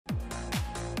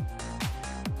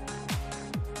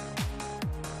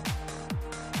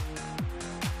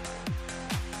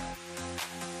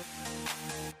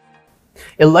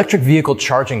Electric vehicle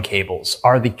charging cables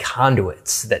are the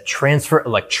conduits that transfer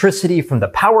electricity from the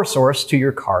power source to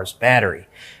your car's battery.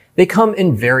 They come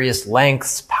in various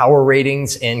lengths, power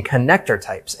ratings, and connector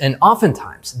types, and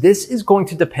oftentimes this is going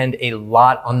to depend a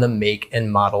lot on the make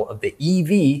and model of the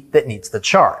EV that needs the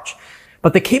charge.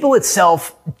 But the cable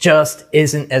itself just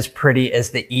isn't as pretty as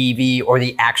the EV or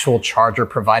the actual charger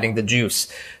providing the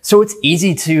juice, so it's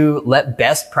easy to let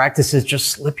best practices just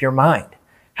slip your mind.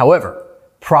 However,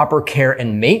 proper care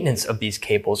and maintenance of these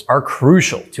cables are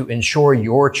crucial to ensure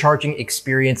your charging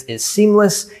experience is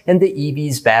seamless and the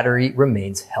EV's battery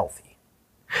remains healthy.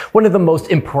 One of the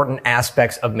most important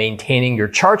aspects of maintaining your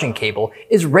charging cable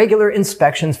is regular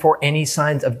inspections for any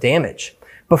signs of damage.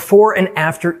 Before and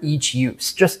after each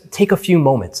use, just take a few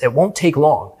moments. It won't take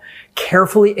long.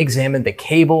 Carefully examine the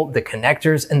cable, the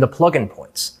connectors, and the plug-in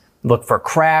points. Look for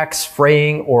cracks,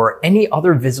 fraying, or any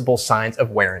other visible signs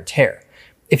of wear and tear.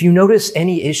 If you notice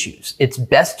any issues, it's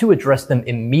best to address them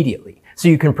immediately so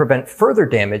you can prevent further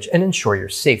damage and ensure your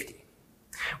safety.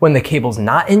 When the cable's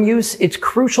not in use, it's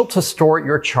crucial to store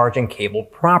your charging cable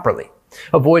properly.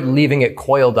 Avoid leaving it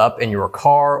coiled up in your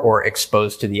car or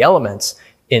exposed to the elements.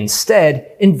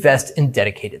 Instead, invest in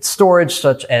dedicated storage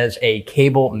such as a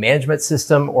cable management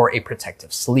system or a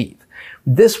protective sleeve.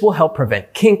 This will help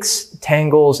prevent kinks,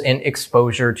 tangles, and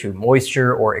exposure to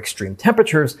moisture or extreme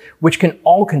temperatures, which can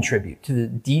all contribute to the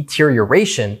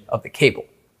deterioration of the cable.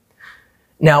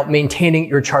 Now, maintaining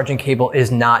your charging cable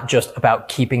is not just about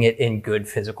keeping it in good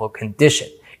physical condition.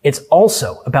 It's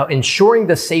also about ensuring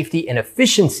the safety and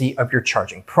efficiency of your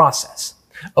charging process.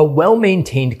 A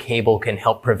well-maintained cable can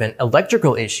help prevent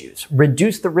electrical issues,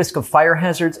 reduce the risk of fire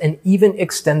hazards, and even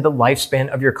extend the lifespan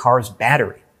of your car's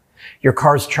battery. Your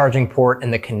car's charging port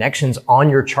and the connections on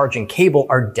your charging cable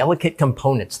are delicate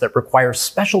components that require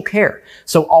special care,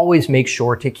 so always make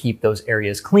sure to keep those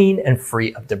areas clean and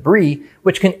free of debris,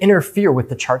 which can interfere with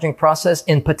the charging process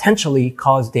and potentially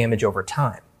cause damage over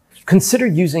time. Consider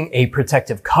using a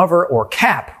protective cover or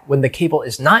cap when the cable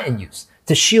is not in use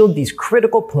to shield these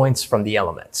critical points from the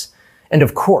elements. And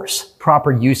of course,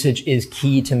 proper usage is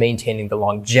key to maintaining the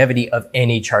longevity of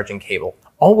any charging cable.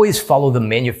 Always follow the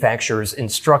manufacturer's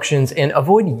instructions and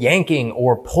avoid yanking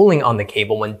or pulling on the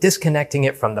cable when disconnecting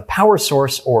it from the power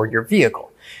source or your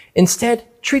vehicle. Instead,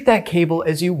 treat that cable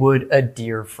as you would a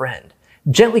dear friend.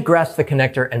 Gently grasp the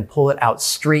connector and pull it out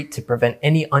straight to prevent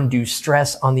any undue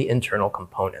stress on the internal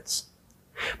components.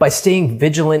 By staying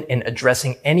vigilant and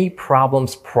addressing any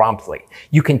problems promptly,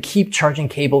 you can keep charging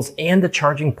cables and the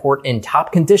charging port in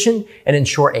top condition and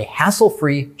ensure a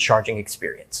hassle-free charging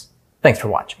experience. Thanks for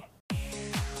watching.